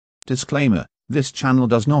Disclaimer: this channel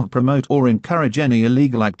does not promote or encourage any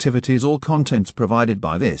illegal activities or contents provided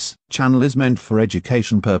by this channel is meant for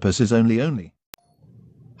education purposes only.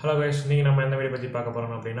 Hello guys, நீங்கள் நம்ம என்ன video பற்றி பார்க்க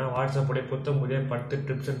போகிறோம் அப்படின்னா வாட்ஸ்அப்புடைய புதிய 10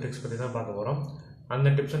 tips and tricks பற்றி தான் பார்க்க போகிறோம்.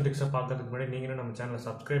 அந்த டிப்ஸ் அண்ட் ட்ரிக்ஸை பார்க்கறதுக்கு முன்னாடி நீங்களும் நம்ம சேனலை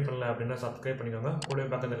சப்ஸ்கிரைப் பண்ணல அப்படின்னா சப்ஸ்கிரைப் பண்ணிக்கோங்க. கூடவே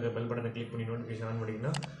பக்கத்தில் இருக்க பெல் பட்டனை கிளிக் பண்ணி நோட்டிஃபிகேஷன் ஆன்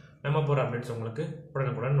பண்ணிங்கன்னா நம்ம போகிற அப்டேட்ஸ் உங்களுக்கு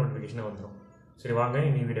உடனுக்குடன் நோட்டிஃபிகேஷனாக வந்துடும். சரி வாங்க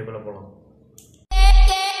இன்னைக்கு வீடியோக்குள்ளே போகலாம்.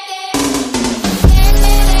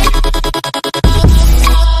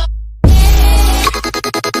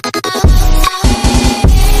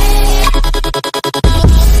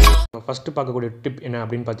 ஃபஸ்ட்டு பார்க்கக்கூடிய டிப் என்ன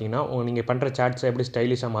அப்படின்னு பார்த்தீங்கன்னா நீங்கள் பண்ணுற சாட்ஸை எப்படி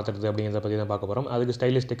ஸ்டைலிஷாக மாற்றுறது அப்படிங்கிறத பற்றி தான் பார்க்க போகிறோம். அதுக்கு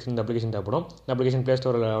ஸ்டைலிஷ் டெக்ஸ்ட் இந்த அப்ளிகேஷன் தேவைப்படும். இந்த அப்ளிகேஷன் ப்ளே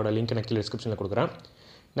ஸ்டோரோட லிங்க் நான் கீழே டிஸ்கிரிப்ஷனில் கொடுக்குறேன்.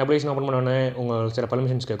 இந்த அப்ளிகேஷன் ஓப்பன் பண்ணோன்னே உங்கள் சில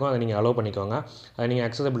பர்மிஷன்ஸ் கேட்கும், அதை நீங்கள் அலோவ் பண்ணிக்கோங்க. அதை நீங்கள்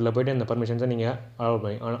அக்சசபிளில் போய்ட்டு இந்த பர்மிஷன்ஸை நீங்கள்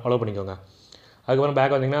அலோவ் பண்ணிக்கோங்க. அதுக்கப்புறம்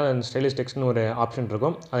பேக் வந்தீங்கன்னா அந்த ஸ்டைலிஷ் டெக்ஸ்ட்னு ஒரு ஆப்ஷன்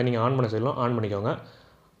இருக்கும், அதை நீங்கள் ஆன் பண்ண சொல்லணும். ஆன் பண்ணிக்கோங்க.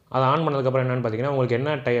 அதை ஆன் பண்ணதுக்கப்புறம் என்னென்னு பார்த்தீங்கன்னா உங்களுக்கு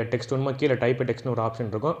என்ன டெக்ஸ்ட் வேணுமோ கீழே டைப் டெக்ஸ்ட்னு ஒரு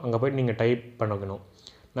ஆப்ஷன் இருக்கும், அங்கே போய்ட்டு நீங்கள் டைப் பண்ண வைக்கணும்.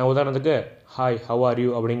 நான் உதாரணத்துக்கு ஹாய் ஹவ் ஆர் யூ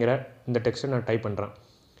அப்படிங்கிற இந்த டெக்ஸ்ட்டை நான் டைப் பண்ணுறேன்.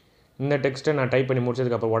 இந்த டெக்ஸ்ட்டை நான் டைப் பண்ணி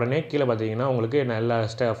முடிச்சதுக்கப்புறம் உடனே கீழே பார்த்தீங்கன்னா உங்களுக்கு எல்லா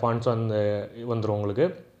ஃபாண்ட்ஸும் அந்த வந்துடும். உங்களுக்கு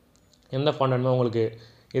எந்த ஃபாண்ட் வேணுமோ உங்களுக்கு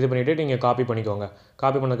இது பண்ணிவிட்டு நீங்கள் காப்பி பண்ணிக்கோங்க.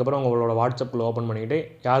 காப்பி பண்ணதுக்கப்புறம் உங்களோட வாட்ஸ்அப்பில் ஓப்பன் பண்ணிக்கிட்டு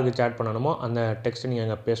யாருக்கு சேட் பண்ணணுமோ அந்த டெக்ஸ்ட்டை நீங்கள்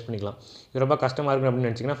அங்கே பேஸ்ட் பண்ணிக்கலாம். இது ரொம்ப கஷ்டமாக இருக்குது அப்படின்னு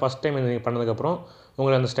நினச்சிங்கன்னா ஃபஸ்ட் டைம் இது பண்ணதுக்கப்புறம்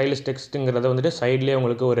உங்களுக்கு அந்த ஸ்டைலிஷ் டெக்ஸ்ட்டுங்கிறத வந்துட்டு சைட்லேயே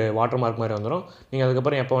உங்களுக்கு ஒரு வாட்டர் மார்க் மாதிரி வந்துடும். நீங்கள்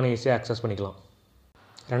அதுக்கப்புறம் எப்போ வேணும் ஈஸியாக அக்சஸ் பண்ணிக்கலாம்.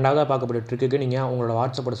 ரெண்டாவதாக பார்க்கக்கூடிய ட்ரிக்கு நீங்கள் உங்களோட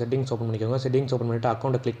வாட்ஸ்அப்போட செட்டிங்ஸ் ஓப்பன் பண்ணிக்கோங்க. செட்டிங்ஸ் ஓப்பன் பண்ணிவிட்டு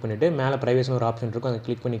அக்கௌண்ட்டை கிளிக் பண்ணிவிட்டு மேலே ப்ரைவேசின்னு ஒரு ஆப்ஷன் இருக்கும், அதை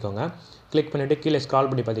கிளிக் பண்ணிக்கோங்க. கிளிக் பண்ணிவிட்டு கீழே ஸ்க்ரால்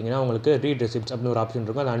பண்ணி பார்த்தீங்கன்னா உங்களுக்கு ரீட் ரெசிப்ட்ஸ் அப்படின்னு ஒரு ஆப்ஷன்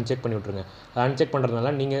இருக்கும், அதை அன்செக் பண்ணி விட்ருங்க. அதை அன்செக்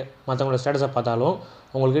பண்ணுறதுனால நீங்கள் மற்றவங்களோட ஸ்டேட்டஸை பார்த்தாலும்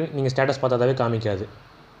உங்களுக்கு நீங்கள் ஸ்டேட்டஸ் பார்த்தாவே காமிக்காது.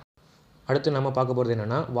 அடுத்து நம்ம பார்க்க போகிறது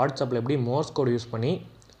என்னென்னா வாட்ஸ்அப்பில் எப்படி மோர்ஸ் கோட் யூஸ் பண்ணி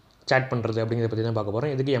சேட் பண்ணுறது அப்படிங்கிறத பற்றி தான் பார்க்க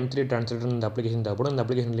போகிறோம். இதுக்கு M3 ட்ரான்ஸ்லேட்டர் இந்த அப்ளிகேஷன் தேவைப்படும். இந்த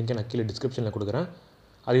அப்ளிகேஷன் லிங்க்கை நான் கீழே டிஸ்கிரிப்ஷனில் கொடுக்குறேன்,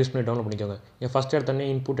 அதை யூஸ் பண்ணி டவுன்லோட் பண்ணிக்கோங்க. என் ஃபஸ்ட் எடுத்தோடனே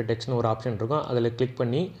இன்புட் டெக்ஸ்ட்னு ஒரு ஆப்ஷன் இருக்கும், அதில் கிளிக்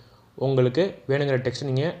பண்ணி உங்களுக்கு வேணுங்கிற டெக்ஸ்ட்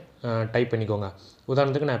நீங்கள் டைப் பண்ணிக்கோங்க.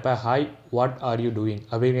 உதாரணத்துக்கு நான் இப்போ hi what are you doing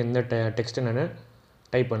அப்படிங்கிற இந்த டெக்ஸ்ட்டை நான்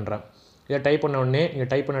டைப் பண்ணுறேன். இதை டைப் பண்ண உடனே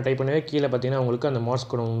நீங்கள் டைப் பண்ணவே கீழே பார்த்தீங்கன்னா உங்களுக்கு அந்த மார்ஸ்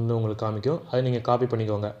கோட் வந்து உங்களுக்கு காமிக்கும், அதை நீங்கள் காப்பி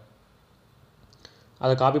பண்ணிக்கோங்க.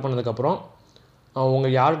 அதை காப்பி பண்ணதுக்கப்புறம்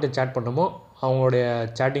உங்கள் யார்கிட்ட சேட் பண்ணணுமோ அவங்களுடைய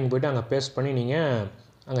சேட்டிங் போய்ட்டு அங்கே பேஸ்ட் பண்ணி நீங்கள்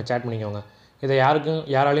அங்கே சேட் பண்ணிக்கோங்க. இதை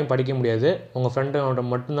யாராலையும் படிக்க முடியாது, உங்கள் ஃப்ரெண்டோட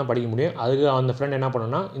மட்டும்தான் படிக்க முடியும். அதுக்கு அந்த ஃப்ரெண்ட் என்ன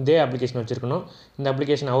பண்ணணும்னா இதே அப்ளிகேஷன் வச்சுருக்கணும், இந்த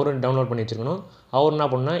அப்ளிகேஷன் அவரும் டவுன்லோட் பண்ணி வச்சுருக்கணும். அவர் என்ன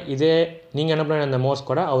பண்ணணும்னா இதே நீங்கள் என்ன பண்ண அந்த மோர்ஸ்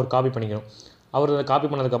கோடை அவர் காப்பி பண்ணிக்கணும். அவர் அதை காப்பி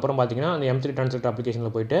பண்ணதுக்கப்புறம் பார்த்தீங்கன்னா அந்த M3 ட்ரான்ஸ்லேட்டர்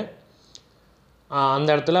அப்ளிகேஷனில் போய்ட்டு அந்த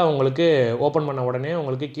இடத்துல உங்களுக்கு ஓப்பன் பண்ண உடனே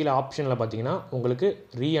உங்களுக்கு கீழே ஆப்ஷனில் பார்த்தீங்கன்னா உங்களுக்கு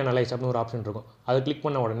ரீஅனலைஸ் அப்படின்னு ஒரு ஆப்ஷன் இருக்கும். அதை கிளிக்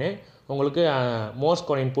பண்ண உடனே உங்களுக்கு மோர்ஸ்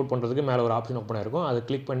கோடை இன்புட் பண்ணுறதுக்கு மேலே ஒரு ஆப்ஷன் ஓப்பன் ஆகிருக்கும். அதை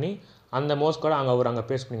கிளிக் பண்ணி அந்த மோர்ஸ் கோடை அங்கே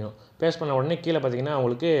பேஸ்ட் பண்ணிக்கணும். பேஸ்ட் பண்ண உடனே கீழே பார்த்தீங்கன்னா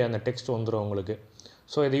உங்களுக்கு அந்த டெக்ஸ்ட் வந்துடும் உங்களுக்கு.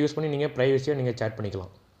 ஸோ இதை யூஸ் பண்ணி நீங்கள் ப்ரைவசியாக நீங்கள் சேட்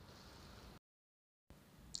பண்ணிக்கலாம்.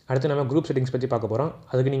 அடுத்து நம்ம குரூப் செட்டிங்ஸ் பற்றி பார்க்க போகிறோம்.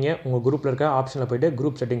 அதுக்கு நீங்கள் உங்கள் குரூப்பில் இருக்க ஆப்ஷனில் போய்ட்டு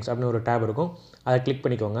குரூப் செட்டிங்ஸ் அப்படின்னு ஒரு டேப் இருக்கும், அதை கிளிக்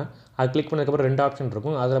பண்ணிக்கோங்க. அதை கிளிக் பண்ணதுக்கப்புறம் 2 ஆப்ஷன்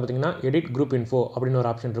இருக்கும். அதில் பார்த்தீங்கன்னா எடிட் குரூப் இன்ஃபோ அப்படின்னு ஒரு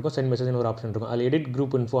ஆப்ஷன் இருக்கும், சென்ட் மெசேஜ்னு ஒரு ஆப்ஷன் இருக்கும். அதில் எடிட்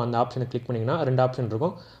குரூப் இன்ஃபோ அந்த ஆப்ஷனை கிளிக் பண்ணிங்கன்னா 2 ஆப்ஷன்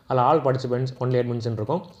இருக்கும். அதில் ஆல் பார்ட்டிசிபென்ட்ஸ் ஒன்லி அட்மின்ஸ்னு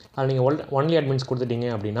இருக்கும். அதில் நீங்கள் ஒன்லி அட்மின்ஸ் கொடுத்துட்டீங்க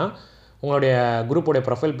அப்படின்னா உங்களுடைய குரூப்போடைய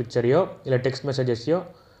ப்ரொஃபைல் பிக்சரையோ இல்லை டெக்ஸ்ட் மெசேஜஸையோ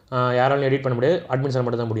யாராலும் எடிட் பண்ண முடியாது, அட்மின்ஸால்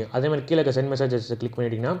மட்டும் தான் முடியும். அதேமாதிரி கீழே இருக்க சென்ட் மெசேஜஸை கிளிக்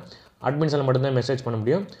பண்ணிட்டீங்கன்னா அட்மின்ஸால் மட்டும்தான் மெசேஜ் பண்ண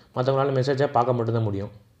முடியும், மற்றவங்களால மெசேஜை பார்க்க மட்டும்தான்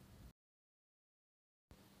முடியும்.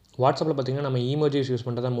 வாட்ஸ்அப்பில் பார்த்திங்கன்னா நம்ம ஈமோஜிஸ் யூஸ்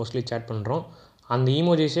பண்ணுறதா மோஸ்ட்லி சேட் பண்ணுறோம். அந்த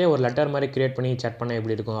ஈமோஜிஸே ஒரு லெட்டர் மாதிரி க்ரியேட் பண்ணி சேட் பண்ணால்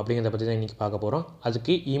எப்படி இருக்கும் அப்படிங்கிறத பற்றி தான் இன்றைக்கி பார்க்க போகிறோம்.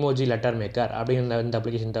 அதுக்கு ஈமோஜி லெட்டர் மேக்கர் அப்படிங்கிற இந்த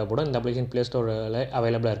அப்ளிகேஷன் தேவைப்படும். இந்த அப்ளிகேஷன் ப்ளே ஸ்டோரில்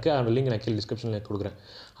அவைலபிளாக இருக்குது, அதோட லிங்க் நான் கீழே டிஸ்கிரிப்ஷனில் கொடுக்குறேன்.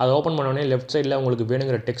 அதை ஓப்பன் பண்ணோடனே லெஃப்ட் சைடில் உங்களுக்கு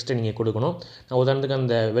வேணுங்கிற டெக்ஸ்ட்டை நீங்கள் கொடுக்கணும். நான் உதாரணத்துக்கு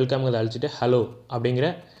அந்த வெல்கம்ங்கிறத அழிச்சிட்டு ஹலோ அப்படிங்கிற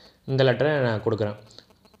இந்த லெட்டரை நான் கொடுக்குறேன்.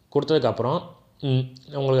 கொடுத்ததுக்கப்புறம்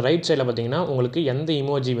உங்களுக்கு ரைட் சைடில் பார்த்தீங்கன்னா உங்களுக்கு எந்த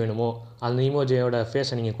இமோஜி வேணுமோ அந்த இமோஜியோட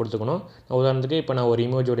ஃபேஸை நீங்கள் கொடுத்துக்கணும். உதாரணத்துக்கு இப்போ நான் ஒரு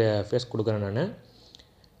இமோஜியோட ஃபேஸ் கொடுக்குறேன். நான்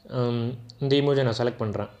இந்த இமோஜை நான் செலக்ட்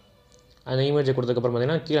பண்ணுறேன். அந்த இமோஜி கொடுத்ததுக்கப்புறம்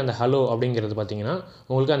பார்த்தீங்கன்னா கீழே அந்த ஹலோ அப்படிங்கிறது பார்த்தீங்கன்னா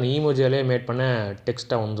உங்களுக்கு அந்த இமோஜியாலே மேட் பண்ண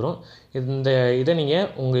டெக்ஸ்ட்டாக வந்துடும். இதை நீங்கள்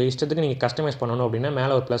உங்கள் இஷ்டத்துக்கு நீங்கள் கஸ்டமைஸ் பண்ணணும் அப்படின்னா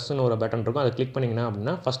மேலே ஒரு ப்ளஸ்ன்னு ஒரு பட்டன் இருக்கும், அதை கிளிக் பண்ணிங்கன்னா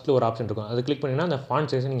அப்படின்னா ஃபஸ்ட்டில் ஒரு ஆப்ஷன் இருக்கும், அதை கிளிக் பண்ணிங்கன்னா அந்த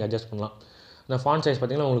ஃபாண்ட் சைஸை நீங்கள் அட்ஜஸ்ட் பண்ணலாம். அந்த ஃபாண்ட் சைஸ்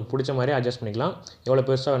பார்த்தீங்கன்னா உங்களுக்கு பிடிச்ச மாதிரி அட்ஜஸ்ட் பண்ணிக்கலாம். எவ்வளோ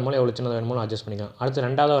பெருசாக வேணுமோ எவ்வளோ சின்னதாக வேணுமோ அட்ஜஸ்ட் பண்ணிக்கலாம். அடுத்து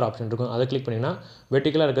 2வது ஒரு ஆப்ஷன் இருக்கும், அதை கிளிக் பண்ணிங்கன்னா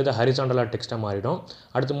வெர்டிகலாக இருக்கிறது ஹரிசாண்டலாக டெக்ஸ்ட்டாக மாறிடும்.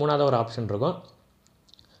 அடுத்து 3வது ஒரு ஆப்ஷன் இருக்கும்,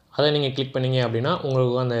 அதை நீங்கள் கிளிக் பண்ணிங்க அப்படின்னா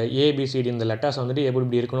உங்களுக்கு அந்த ABCD இந்த லெட்டர்ஸ் வந்துட்டு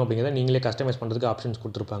எப்படி இருக்கணும் அப்படிங்கிறத நீங்களே கஸ்டமைஸ் பண்ணுறதுக்கு ஆப்ஷன்ஸ்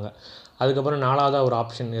கொடுத்துருப்பாங்க. அதுக்கப்புறம் 4வது ஒரு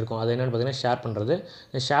ஆப்ஷன் இருக்கும், அது என்னென்னு பார்த்தீங்கன்னா ஷேர் பண்ணுறது.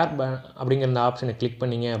 இந்த ஷேர் அப்படிங்கிற இந்த ஆப்ஷனை கிளிக்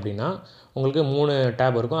பண்ணிங்க அப்படின்னா உங்களுக்கு 3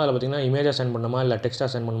 டேப் இருக்கும். அதில் பார்த்தீங்கன்னா இமேஜாக சென்ட் பண்ணணுமா இல்லை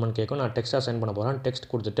டெக்ஸ்ட்டாக சென்ட் பண்ணணுமான்னு கேட்கும். நான் டெக்ஸ்ட்டாக சென்ட் பண்ண போகிறேன்.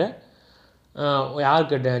 டெக்ஸ்ட் கொடுத்துட்டு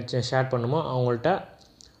யாருக்கு ஷேர் பண்ணணுமோ அவங்கள்ட்ட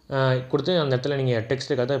கொடுத்து அந்த இடத்துல நீங்கள்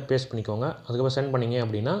டெக்ஸ்ட்டுக்காக பேஸ்ட் பண்ணிக்கோங்க. அதுக்கப்புறம் சென்ட் பண்ணிங்க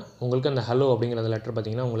அப்படின்னா உங்களுக்கு அந்த ஹலோ அப்படிங்கிற அந்த லெட்டர்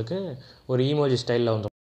பார்த்திங்கன்னா உங்களுக்கு ஒரு ஈமோஜி ஸ்டைலில் வந்துடும்.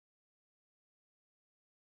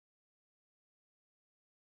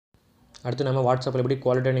 அடுத்து நம்ம வாட்ஸ்அப்பில் எப்படி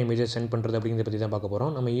குவாலிட்டியான இமேஜஸ் சென்ட் பண்ணுறது அப்படிங்கிறத பற்றி தான் பார்க்க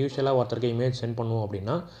போகிறோம். நம்ம யூஸ்வலாக ஒருத்தருக்கு இமேஜ் சென்ட் பண்ணுவோம்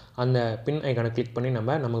அப்படின்னா அந்த பின் ஐக்கானை கிளிக் பண்ணி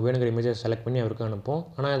நமக்கு வேணுங்கிற இமேஜை செலக்ட் பண்ணி அவருக்கு அனுப்போம்.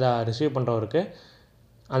 ஆனால் இதை ரிசீவ் பண்ணுறவருக்கு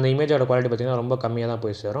அந்த இமேஜோட குவாலிட்டி பார்த்திங்கன்னா ரொம்ப கம்மியாக தான்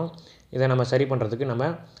போய் சேரும். இதை நம்ம சரி பண்ணுறதுக்கு நம்ம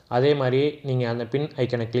அதே மாதிரி நீங்கள் அந்த பின்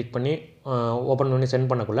ஐக்கனை கிளிக் பண்ணி ஓப்பன் பண்ணி சென்ட்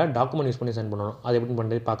பண்ணக்குள்ள டாக்குமெண்ட் யூஸ் பண்ணி சென்ட் பண்ணணும். அது எப்படி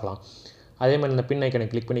பண்ணுறது பார்க்கலாம். அதே மாதிரி அந்த பின் ஐக்கனை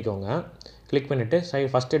கிளிக் பண்ணிக்கோங்க. கிளிக் பண்ணிவிட்டு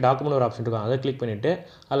ஃபஸ்ட்டு டாக்குமெண்ட் ஒரு ஆப்ஷன் இருக்கும், அதை கிளிக் பண்ணிவிட்டு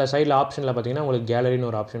அதில் சைடில் ஆப்ஷனில் பார்த்திங்கன்னா உங்களுக்கு கேலரின்னு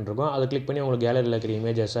ஒரு ஆப்ஷன் இருக்கும். அதை கிளிக் பண்ணி உங்களுக்கு கேலரியில் இருக்கிற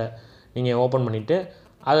இமேஜஸை நீங்கள் ஓப்பன் பண்ணிவிட்டு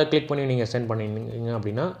அதை கிளிக் பண்ணி நீங்கள் சென்ட் பண்ணிங்க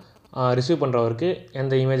அப்படின்னா ரிசீவ் பண்ணுறவருக்கு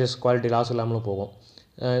எந்த இமேஜஸ் குவாலிட்டி லாஸ் இல்லாமலும் போகும்.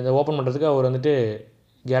 இதை ஓப்பன் பண்ணுறதுக்கு அவர் வந்துட்டு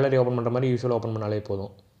கேலரி ஓப்பன் பண்ணுற மாதிரி யூஸ்வலாக ஓப்பன் பண்ணாலே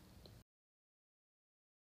போதும்.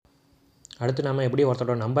 அடுத்து நம்ம எப்படி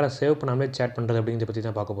ஒருத்தரோட நம்பரை சேவ் பண்ணாமலே சேட் பண்ணுறது அப்படிங்கிறத பற்றி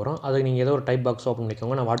தான் பார்க்க போகிறோம். அதுக்கு நீங்கள் ஏதோ ஒரு டைப் பாக்ஸ் ஓப்பன்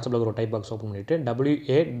பண்ணிக்கோங்க. நான் வாட்ஸ்அப்பில் ஒரு டைப் பாக்ஸ் ஓப்பன் பண்ணிவிட்டு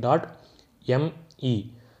WA.ME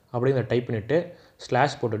அப்படிங்கிற டைப் பண்ணிவிட்டு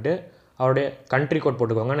ஸ்லாஷ் போட்டுட்டு அவருடைய கண்ட்ரி கோட்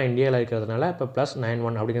போட்டுக்கோங்க. நான் இந்தியாவில் இருக்கிறதுனால இப்போ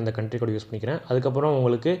 +91 அப்படிங்கிற அந்த கண்ட்ரி கோட் யூஸ் பண்ணிக்கிறேன். அதுக்கப்புறம்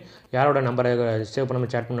உங்களுக்கு யாரோட நம்பரை சேவ்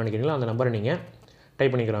பண்ணாமல் சேட் பண்ண நினைக்கிறீங்களோ அந்த நம்பரை நீங்கள்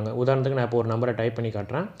டைப் பண்ணிக்கிறாங்க. உதாரணத்துக்கு நான் இப்போ ஒரு நம்பரை டைப் பண்ணி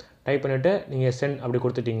காட்டுறேன். டைப் பண்ணிவிட்டு நீங்கள் சென்ட் அப்படி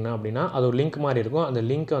கொடுத்துட்டிங்கன்னா அப்படின்னா அது ஒரு லிங்க் மாதிரி இருக்கும். அந்த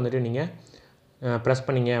லிங்க்கை வந்துட்டு நீங்கள் ப்ரெஸ்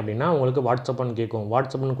பண்ணிங்க அப்படின்னா உங்களுக்கு வாட்ஸ்அப்னு கேட்கும்.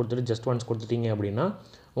 வாட்ஸ்அப்னு கொடுத்துட்டு ஜஸ்ட் ஒன்ஸ் கொடுத்துட்டீங்க அப்படின்னா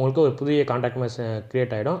உங்களுக்கு ஒரு புதிய கான்டாக்ட் மெசேஜ்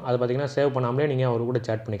க்ரியேட் ஆகிடும். அது பார்த்திங்கன்னா சேவ் பண்ணாமலே நீங்கள் அவர் கூட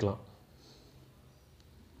சேட் பண்ணிக்கலாம்.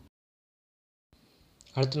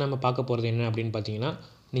 அடுத்து நம்ம பார்க்க போகிறது என்ன அப்படின்னு பார்த்தீங்கன்னா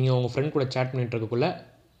நீங்கள் உங்கள் ஃப்ரெண்ட் கூட சேட் பண்ணிகிட்டு இருக்கக்குள்ளே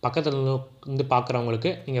பக்கத்தில் இருந்து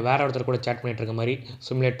பார்க்குறவங்களுக்கு நீங்கள் வேறு ஒருத்தர் கூட சேட் பண்ணிகிட்டு இருக்க மாதிரி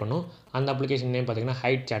சிமுலேட் பண்ணும். அந்த அப்ளிகேஷன் நேம் பார்த்திங்கன்னா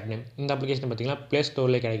ஹைட் சேட் நேம். இந்த அப்ளிகேஷன் பார்த்திங்கன்னா ப்ளே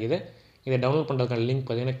ஸ்டோர்லேயே கிடைக்கிது. இதை டவுன்லோட் பண்ணுறதுக்கான லிங்க்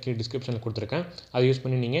பார்த்திங்கன்னா கீழே டிஸ்கிரிப்ஷனில் கொடுத்துருக்கேன். அதை யூஸ்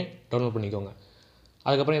பண்ணி நீங்கள் டவுன்லோட் பண்ணிக்கோங்க.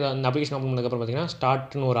 அதுக்கப்புறம் இந்த அப்ளிகேஷன் ஓப்பன் பண்ணதுக்கப்புறம் பார்த்திங்கன்னா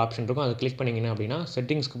ஸ்டார்ட்னு ஒரு ஆப்ஷன் இருக்கும். அதை கிளிக் பண்ணிங்கன்னா அப்படின்னா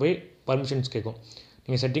செட்டிங்ஸ்க்கு போய் பர்மிஷன்ஸ் கேட்கும்.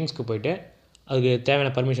 நீங்கள் செட்டிங்ஸ்க்கு போய்ட்டு அதுக்கு தேவையான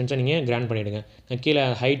பர்மிஷன்ஸை நீங்கள் கிராண்ட் பண்ணிவிடுங்க. கீழே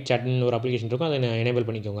ஹைட் சேட்னு ஒரு அப்ளிகேஷன் இருக்கும், அதை எனேபிள்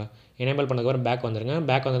பண்ணிக்கோங்க. எனேபிள் பண்ணதுக்கப்புறம் பேக் வந்துடுங்க.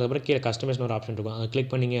 பேக் வந்ததுக்கப்புறம் கீழே கஸ்டமைஸ்னு ஒரு ஆப்ஷன் இருக்கும். அதை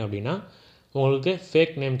கிளிக் பண்ணிங்க அப்படின்னா உங்களுக்கு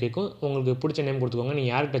ஃபேக் நேம் கேட்கும். உங்களுக்கு பிடிச்ச நேம் கொடுத்துக்கோங்க.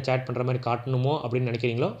 நீங்கள் யார்கிட்ட சேட் பண்ணுற மாதிரி காட்டணுமோ அப்படின்னு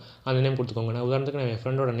நினைக்கிறீங்களோ அந்த நேம் கொடுத்துக்கோங்க. நான் உதாரணத்துக்கு நான் என்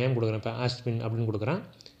ஃப்ரெண்டோட நேம் கொடுக்குறேன். இப்போ ஆஸ்பின் அப்படின்னு கொடுக்குறேன்.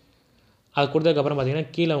 அது கொடுத்ததுக்கப்புறம் பார்த்திங்கன்னா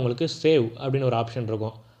கீழே உங்களுக்கு சேவ் அப்படின்னு ஒரு ஆப்ஷன்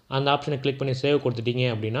இருக்கும். அந்த ஆப்ஷனை கிளிக் பண்ணி சேவ் கொடுத்துட்டீங்க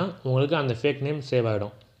அப்படின்னா உங்களுக்கு அந்த ஃபேக் நேம் சேவ்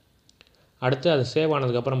ஆகிடும். அடுத்து அது சேவ்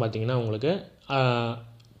ஆனதுக்கப்புறம் பார்த்திங்கன்னா உங்களுக்கு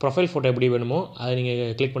ப்ரொஃபைல் ஃபோட்டோ எப்படி வேணுமோ அதை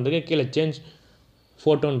நீங்கள் கிளிக் பண்ணுறதுக்கு கீழே சேஞ்ச்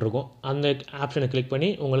ஃபோட்டோன்னு இருக்கும். அந்த ஆப்ஷனை கிளிக் பண்ணி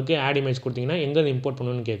உங்களுக்கு ஆட் இமேஜ் கொடுத்தீங்கன்னா எங்கேருந்து இம்போர்ட்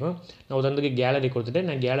பண்ணணும்னு கேட்கும். நான் உதாரணத்துக்கு கேலரி கொடுத்துட்டு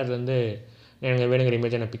நான் கேலரிலேருந்து எனக்கு வேணுங்கிற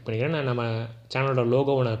இமேஜை நான் பிக் பண்ணிக்கிறேன். நான் நம்ம சேனலோட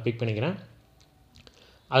லோகோவை நான் பிக் பண்ணிக்கிறேன்.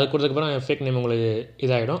 அது கொடுத்ததுக்கப்புறம் ஃபேக் நேம் உங்களுக்கு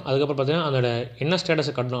இதாகிடும். அதுக்கப்புறம் பார்த்திங்கன்னா அதோட என்ன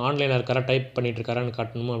ஸ்டேட்டஸை காட்டணும், ஆன்லைனில் இருக்காரா டைப் பண்ணிகிட்டு இருக்காரான்னு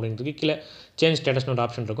காட்டணுமோ அப்படின்றதுக்கு கீழே சேஞ்ச் ஸ்டேட்டஸ்னு ஒரு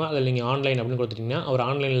ஆப்ஷன் இருக்கும். அதில் நீங்கள் ஆன்லைன் அப்படின்னு கொடுத்துட்டிங்கன்னா அவர்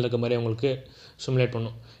ஆன்லைனில் இருக்க மாதிரி உங்களுக்கு சிமுலேட்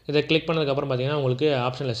பண்ணும். இதை கிளிக் பண்ணதுக்கப்புறம் பார்த்திங்கன்னா உங்களுக்கு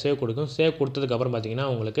ஆப்ஷனில் சேவ் கொடுக்கும். சேவ் கொடுத்ததுக்கப்புறம் பார்த்திங்கன்னா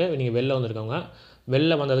உங்களுக்கு நீங்கள் வெளில வந்திருக்கவங்க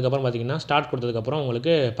வெளில வந்ததுக்கப்புறம் பார்த்திங்கன்னா ஸ்டார்ட் கொடுத்ததுக்கப்புறம்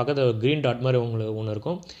உங்களுக்கு பக்கத்தில் க்ரீன் டாட் மாதிரி உங்களுக்கு ஒன்று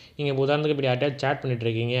இருக்கும். நீங்கள் உதாரணத்துக்கு இப்படி யார்ட்டையா சேட் பண்ணிகிட்டு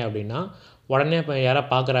இருக்கீங்க அப்படின்னா உடனே இப்போ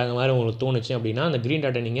யாராவது பார்க்குறாங்க மாதிரி உங்களுக்கு தோணுச்சு அப்படின்னா அந்த க்ரீன்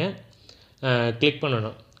டாட்டை நீங்கள் கிளிக்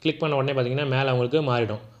பண்ணணும். கிளிக் பண்ண உடனே பார்த்திங்கன்னா மேலே அவங்களுக்கு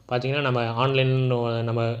மாறிடும். பார்த்திங்கன்னா நம்ம ஆன்லைன்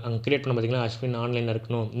நம்ம அங்கே க்ரியேட் பண்ண பார்த்திங்கன்னா அஸ்வின் ஆன்லைனில்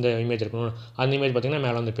இருக்கணும், இந்த இமேஜ் இருக்கணும், அந்த இமேஜ் பார்த்திங்கன்னா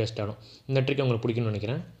மேலே வந்து பேஸ்ட் ஆகிடும். இந்த ட்ரிக் உங்களுக்கு பிடிக்கும்னு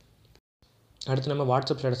நினைக்கிறேன். அடுத்து நம்ம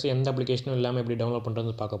வாட்ஸ்அப் ஸ்டேட்டஸ் எந்த அப்ளிகேஷனும் இல்லாமல் எப்படி டவுன்லோட்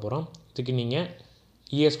பண்ணுறது பார்க்க போகிறோம். இதுக்கு நீங்கள்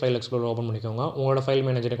ES ஃபைல் எக்ஸ்ப்ளோரர் ஓப்பன் பண்ணிக்கோங்க. உங்களோட ஃபைல்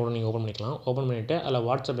மேனேஜரை கூட நீங்கள் ஓப்பன் பண்ணிக்கலாம். ஓப்பன் பண்ணிவிட்டு அதில்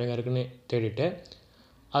வாட்ஸ்அப் எங்கே இருக்குன்னு தேடிட்டு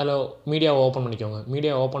அதில் மீடியாவை ஓப்பன் பண்ணிக்கோங்க.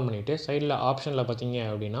 மீடியா ஓப்பன் பண்ணிவிட்டு சைடில் ஆப்ஷனில் பார்த்தீங்க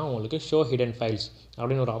அப்படின்னா உங்களுக்கு ஷோ ஹிடன் ஃபைல்ஸ்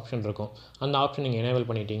அப்படின்னு ஒரு ஆப்ஷன் இருக்கும். அந்த ஆப்ஷன் நீங்கள் எனேபிள்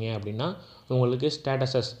பண்ணிட்டீங்க அப்படின்னா உங்களுக்கு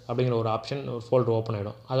ஸ்டேட்டஸஸ் அப்படிங்கிற ஒரு ஆப்ஷன் ஒரு ஃபோல்டர் ஓப்பன்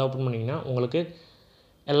ஆகிடும். அதை ஓப்பன் பண்ணிங்கன்னா உங்களுக்கு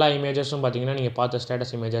எல்லா இமேஜஸும் பார்த்திங்கன்னா நீங்கள் பார்த்த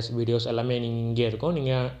ஸ்டேட்டஸ் இமேஜஸ் வீடியோஸ் எல்லாமே நீங்கள் இங்கே இருக்கும்.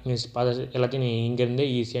 நீங்கள் பார்த்த எல்லாத்தையும் நீங்கள் இங்கேருந்தே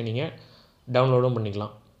ஈஸியாக நீங்கள் டவுன்லோடும்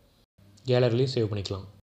பண்ணிக்கலாம், கேலரிலையும் சேவ் பண்ணிக்கலாம்.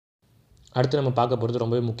 அடுத்து நம்ம பார்க்க போகிறது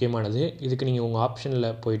ரொம்பவே முக்கியமானது. இதுக்கு நீங்கள் உங்கள்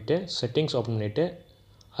ஆப்ஷனில் போயிட்டு செட்டிங்ஸ் ஓப்பன் பண்ணிவிட்டு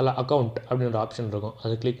அதில் அக்கௌண்ட் அப்படின்னு ஒரு ஆப்ஷன் இருக்கும்.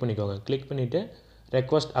 அதை கிளிக் பண்ணிக்கோங்க. கிளிக் பண்ணிவிட்டு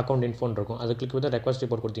ரெக்வஸ்ட் அக்கௌண்ட் இன்ஃபோன் இருக்கும். அதை கிளிக் பண்ணி ரெக்வஸ்ட்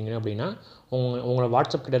ரிப்போர்ட் கொடுத்தீங்க அப்படின்னா உங்களோட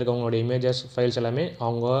வாட்ஸ்அப் கிட்ட இருக்க உங்களோட இமேஜஸ் ஃபைல்ஸ் எல்லாமே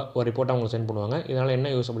அவங்க ஒரு ரிப்போர்ட்டாக அவங்களுக்கு சென்ட் பண்ணுவாங்க. இதனால்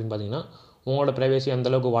என்ன யூஸ் அப்படின்னு பார்த்தீங்கன்னா உங்களோட ப்ரைவேசி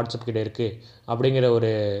அந்தளவுக்கு வாட்ஸ்அப் கிட்ட இருக்குது அப்படிங்கிற ஒரு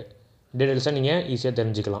டீட்டெயில்ஸை நீங்கள் ஈஸியாக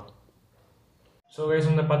தெரிஞ்சுக்கலாம். ஸோ கைஸ்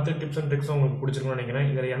இந்த 10 டிப்ஸ் அண்ட் ட்ரிக்ஸ் உங்களுக்கு பிடிச்சிருக்குன்னு நினைக்கிறேன்.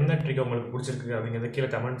 இதில் எந்த ட்ரிக் உங்களுக்கு பிடிச்சிருக்கு அப்படிங்கிறத கீழே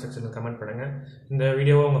கமெண்ட் செக்ஷனில் கமெண்ட் பண்ணுங்கள். இந்த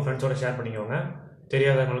வீடியோவை உங்கள் ஃப்ரெண்ட்ஸோட ஷேர் பண்ணிக்கோங்க.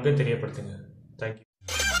 தெரியாதவங்களுக்கு தெரியப்படுத்துங்க. தேங்க்யூ.